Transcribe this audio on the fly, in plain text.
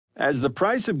As the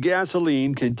price of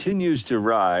gasoline continues to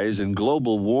rise and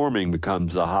global warming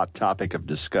becomes a hot topic of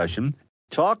discussion,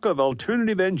 talk of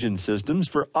alternative engine systems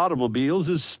for automobiles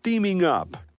is steaming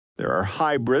up. There are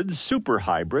hybrids, super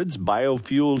hybrids,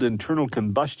 biofueled internal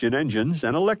combustion engines,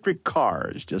 and electric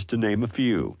cars, just to name a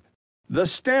few. The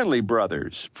Stanley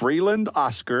brothers, Freeland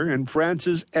Oscar and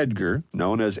Francis Edgar,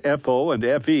 known as FO and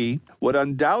FE, would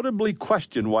undoubtedly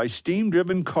question why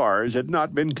steam-driven cars had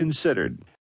not been considered.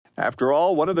 After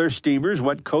all, one of their steamers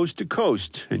went coast to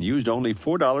coast and used only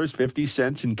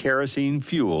 $4.50 in kerosene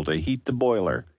fuel to heat the boiler.